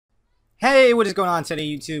Hey, what is going on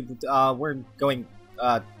today, YouTube? We're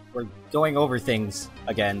going over things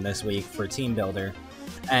again this week for Teambuilder,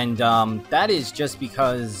 and that is just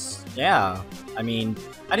because, yeah, I mean,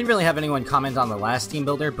 I didn't really have anyone comment on the last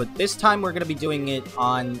Teambuilder, but this time we're gonna be doing it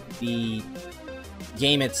on the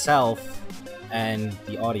game itself, and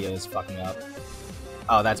the audio is fucking up.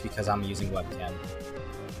 Oh, that's because I'm using webcam.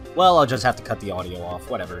 Well, I'll just have to cut the audio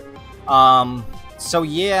off, whatever. So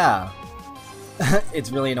yeah. It's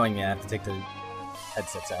really annoying me. I have to take the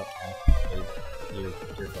headsets out now, the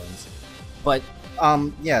earphones. But,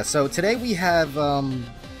 yeah, so today we have,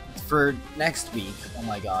 for next week, oh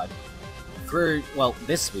my god, well,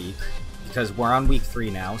 this week, because we're on week 3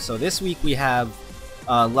 now, so this week we have,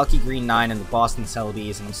 Lucky Green 9 and the Boston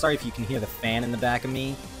Celebis, and I'm sorry if you can hear the fan in the back of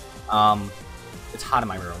me. It's hot in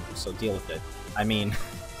my room, so deal with it. I mean,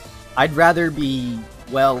 I'd rather be,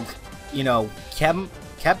 well, you know,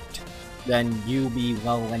 kept then you be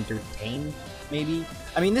well entertained, maybe?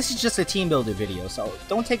 I mean, this is just a team builder video, so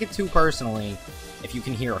don't take it too personally if you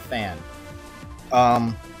can hear a fan.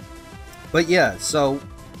 But yeah, so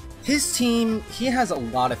his team, he has a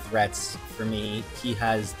lot of threats for me. He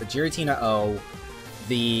has the Giratina O,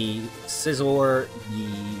 the Scizor,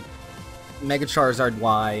 the Mega Charizard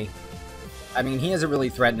Y. I mean, he has a really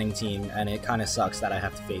threatening team, and it kind of sucks that I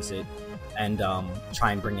have to face it and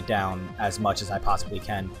try and bring it down as much as I possibly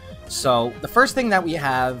can. So, the first thing that we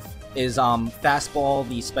have is Fastball,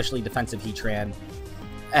 the specially defensive Heatran.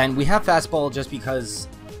 And we have Fastball just because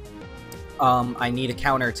I need a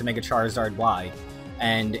counter to Mega Charizard Y.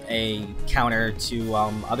 And a counter to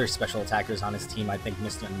other special attackers on his team, I think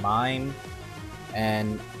Mr. Mime.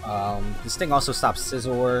 And this thing also stops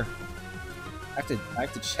Scizor. I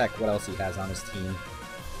have to check what else he has on his team.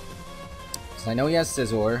 So I know he has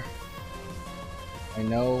Scizor. I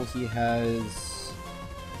know he has...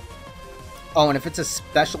 Oh, and if it's a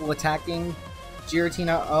special attacking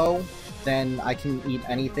Giratina O, then I can eat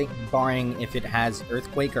anything, barring if it has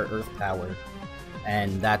Earthquake or Earth Power.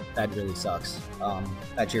 And that really sucks.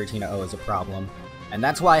 That Giratina O is a problem. And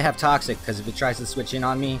that's why I have Toxic, because if it tries to switch in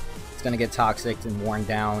on me, it's going to get Toxic and worn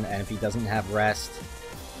down, and if he doesn't have Rest,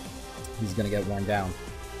 he's going to get worn down.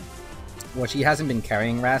 Which he hasn't been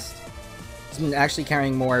carrying Rest. He's been actually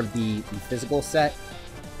carrying more of the physical set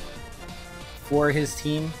for his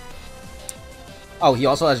team. Oh, he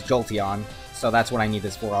also has Jolteon, so that's what I need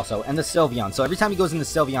this for also. And the Sylveon. So every time he goes into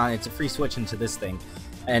Sylveon, it's a free switch into this thing.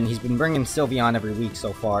 And he's been bringing Sylveon every week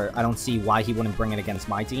so far. I don't see why he wouldn't bring it against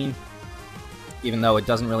my team. Even though it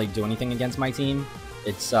doesn't really do anything against my team.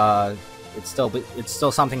 It's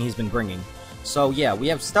still something he's been bringing. So yeah, we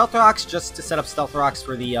have Stealth Rocks just to set up Stealth Rocks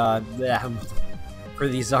for the, for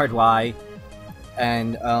the Zard Y.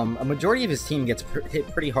 And a majority of his team gets hit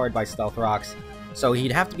pretty hard by Stealth Rocks. So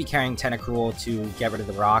he'd have to be carrying Tentacruel to get rid of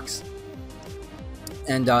the rocks.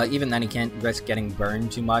 And even then he can't risk getting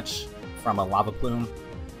burned too much from a Lava Plume.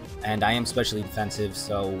 And I am specially defensive,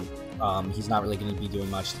 so he's not really going to be doing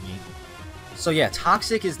much to me. So yeah,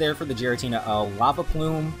 Toxic is there for the Giratina O. Lava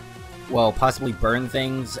Plume will possibly burn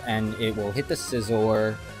things, and it will hit the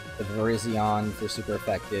Scizor, the Virizion for super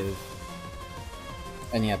effective.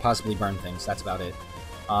 And yeah, possibly burn things, that's about it.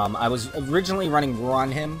 I was originally running Roar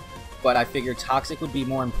on him, but I figured Toxic would be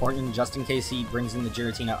more important just in case he brings in the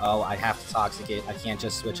Giratina O. I have to Toxic it. I can't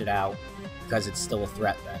just switch it out because it's still a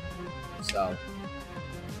threat then. So,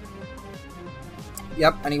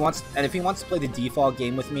 yep. And if he wants to play the default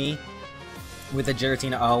game with me with the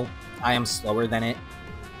Giratina O, I am slower than it,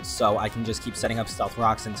 so I can just keep setting up Stealth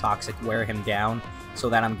Rocks and Toxic, wear him down, so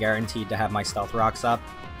that I'm guaranteed to have my Stealth Rocks up.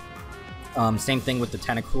 Same thing with the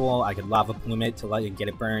Tentacruel. I could Lava Plume it to let it get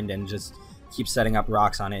it burned and just keep setting up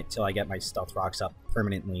rocks on it till I get my Stealth Rocks up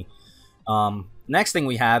permanently. Next thing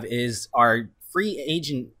we have is our free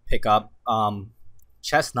agent pickup,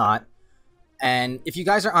 Chestnut. And if you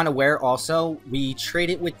guys are unaware also, we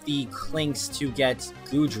traded with the Clinks to get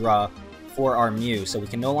Goodra for our Mew. So we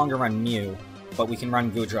can no longer run Mew, but we can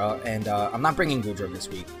run Goodra. And I'm not bringing Goodra this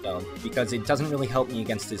week, though, because it doesn't really help me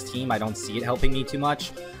against his team. I don't see it helping me too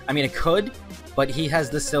much. I mean, it could, but he has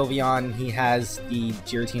the Sylveon, he has the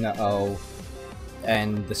Giratina O,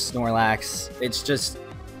 and the Snorlax.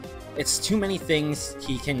 It's too many things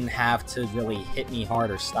he can have to really hit me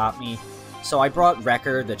hard or stop me. So I brought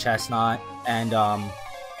Wrecker, the Chestnut, and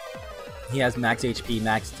he has max HP,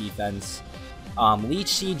 max defense, Leech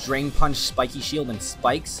Seed, Drain Punch, Spiky Shield, and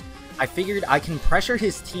Spikes. I figured I can pressure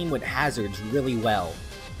his team with hazards really well,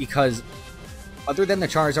 because other than the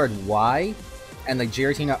Charizard Y and the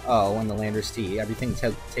Giratina O and the Landorus T, everything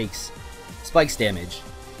takes Spikes damage.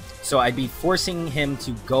 So I'd be forcing him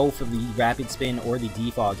to go for the Rapid Spin or the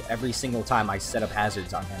Defog every single time I set up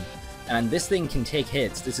hazards on him. and this thing can take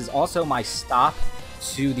hits. This is also my stop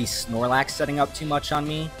to the Snorlax setting up too much on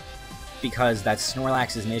me, because that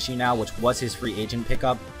Snorlax is an issue now, which was his free agent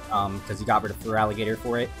pickup, because he got rid of Feraligatr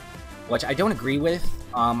for it, which I don't agree with.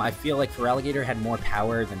 I feel like Feraligatr had more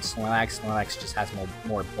power than Snorlax. Snorlax just has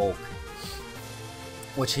more bulk,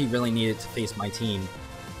 which he really needed to face my team.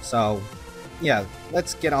 So, yeah,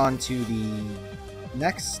 let's get on to the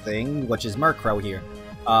next thing, which is Murkrow here.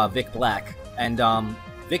 Vic Black. And,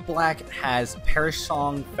 Vic Black has Perish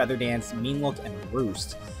Song, Feather Dance, Mean Look, and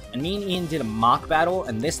Roost. And me and Ian did a mock battle,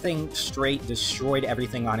 and this thing straight destroyed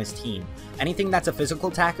everything on his team. Anything that's a physical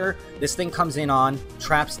attacker, this thing comes in on,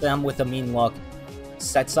 traps them with a Mean Look,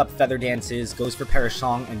 sets up Feather Dances, goes for Perish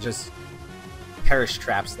Song, and just Perish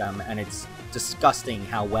traps them, and it's disgusting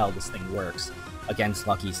how well this thing works against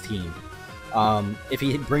Lucky's team. If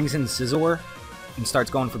he brings in Scizor and starts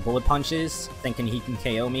going for bullet punches, thinking he can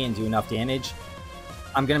KO me and do enough damage,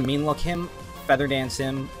 I'm gonna Mean Look him, Feather Dance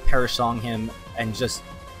him, Perish Song him, and just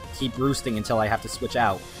keep roosting until I have to switch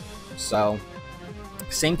out. So,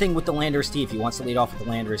 same thing with the Landorus T. If he wants to lead off with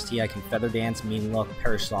the Landorus T, I can Feather Dance, Mean Look,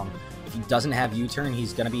 Perish Song. If he doesn't have U-turn,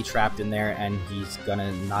 he's gonna be trapped in there, and he's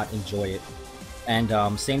gonna not enjoy it.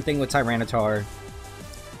 And same thing with Tyranitar.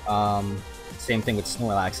 Same thing with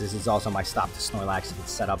Snorlax. This is also my stop to Snorlax if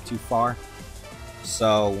it's set up too far.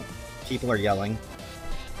 So, people are yelling,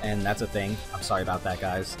 and that's a thing. I'm sorry about that,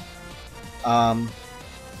 guys.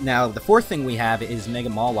 Now, the fourth thing we have is Mega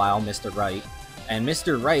Mawile, Mr. Right. And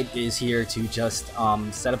Mr. Right is here to just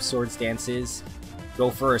set up Swords Dances, go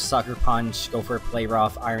for a Sucker Punch, go for a Play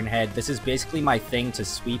Rough, Iron Head. This is basically my thing to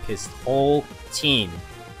sweep his whole team.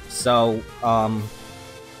 So,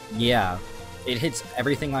 yeah. It hits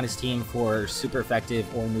everything on his team for super effective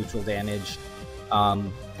or neutral damage.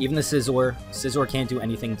 Even the Scizor. Scizor can't do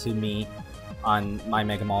anything to me on my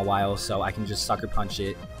Mega Mawile, so I can just Sucker Punch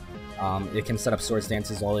it. It can set up Swords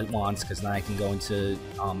Dances all it wants, because then I can go into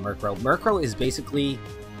Murkrow. Murkrow is basically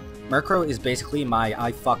my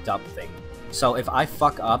I fucked up thing. So if I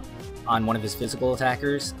fuck up on one of his physical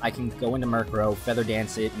attackers, I can go into Murkrow, Feather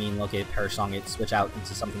Dance it, Mean Look it, Perish Song it, switch out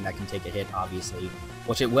into something that can take a hit, obviously,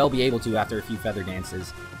 which it will be able to after a few Feather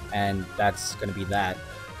Dances, and that's going to be that.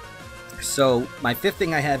 So my fifth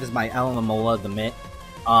thing I have is my Alomomola, the Mitt.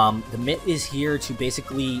 The Mitt is here to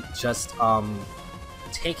basically just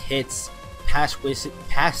take hits, pass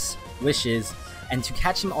wishes, and to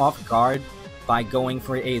catch him off guard by going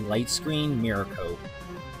for a Light Screen Mirror Coat.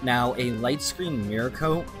 Now, a Light Screen Mirror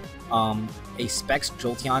Coat, a Specs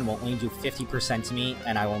Jolteon will only do 50% to me,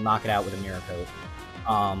 and I will knock it out with a Mirror Coat.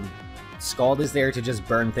 Scald is there to just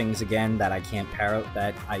burn things again that I can't I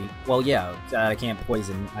can't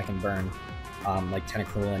poison, I can burn, like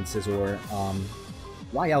Tentacruel and Scizor.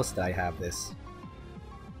 Why else did I have this?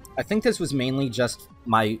 I think this was mainly just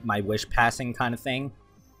my Wish passing kind of thing,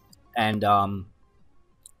 and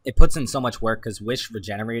it puts in so much work because Wish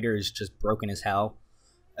Regenerator is just broken as hell.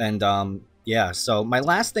 And yeah, so my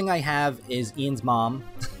last thing I have is Ian's mom,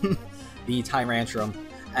 the Tyrantrum,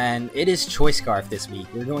 and it is Choice Scarf this week.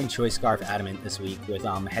 We're going Choice Scarf Adamant this week with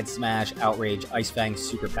Head Smash, Outrage, Ice Fang,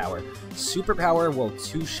 Superpower. Superpower will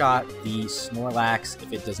two-shot the Snorlax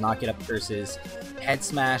if it does not get up curses. Head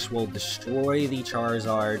Smash will destroy the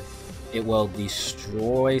Charizard. It will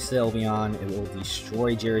destroy Sylveon. It will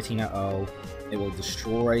destroy Giratina O. It will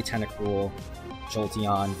destroy Tentacruel,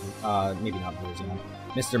 Jolteon, maybe not Jolteon,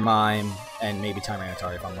 Mr. Mime, and maybe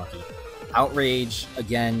Tyranitar if I'm lucky. Outrage,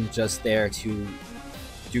 again, just there to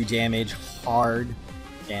do damage, hard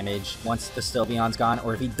damage, once the Sylveon's gone,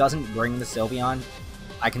 or if he doesn't bring the Sylveon,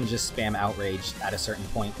 I can just spam Outrage at a certain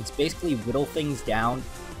point. It's basically whittle things down,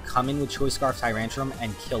 come in with Choice Scarf Tyrantrum,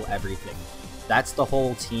 and kill everything. That's the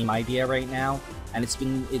whole team idea right now, and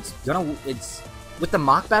with the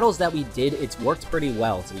mock battles that we did, it's worked pretty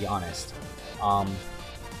well, to be honest.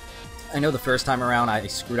 I know the first time around I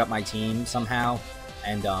screwed up my team somehow,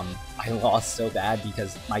 and I lost so bad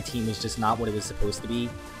because my team was just not what it was supposed to be,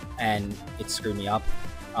 and it screwed me up.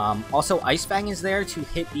 Also, Ice Fang is there to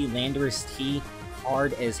hit the Landorus T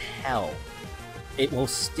hard as hell. It will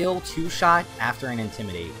still two-shot after an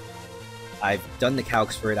Intimidate. I've done the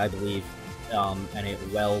calcs for it, I believe, and it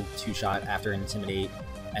will two-shot after an Intimidate,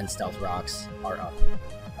 and Stealth Rocks are up.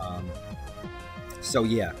 So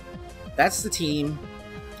yeah, that's the team.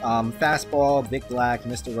 Fastball, Vic Black,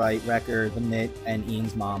 Mr. Right, Wrecker, the Mitt, and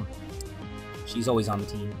Ian's mom. She's always on the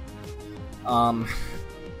team.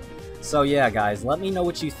 So yeah, guys, let me know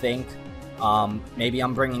what you think. Maybe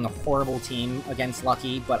I'm bringing a horrible team against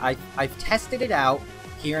Lucky, but I've tested it out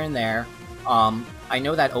here and there. I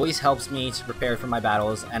know that always helps me to prepare for my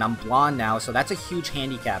battles, and I'm blonde now, so that's a huge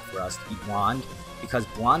handicap for us to be blonde. because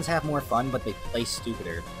blondes have more fun, but they play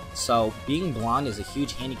stupider. So being blonde is a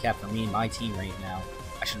huge handicap for me and my team right now.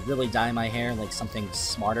 I should really dye my hair like something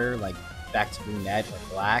smarter, like back to brunette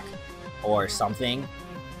or black or something.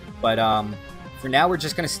 But for now, we're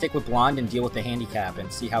just going to stick with blonde and deal with the handicap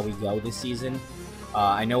and see how we go this season.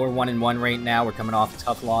 I know we're 1-1 right now. We're coming off a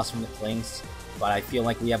tough loss from the Clinks, but I feel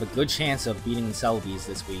like we have a good chance of beating the Celebis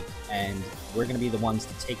this week, and we're going to be the ones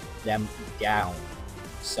to take them down.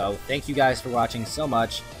 So thank you guys for watching so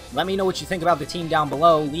much. Let me know what you think about the team down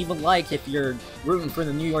below. Leave a like if you're rooting for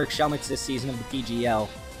the New York Shelmets this season of the PGL.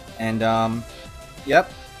 And,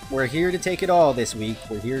 yep, we're here to take it all this week.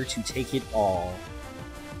 We're here to take it all.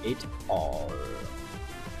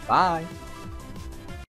 Bye.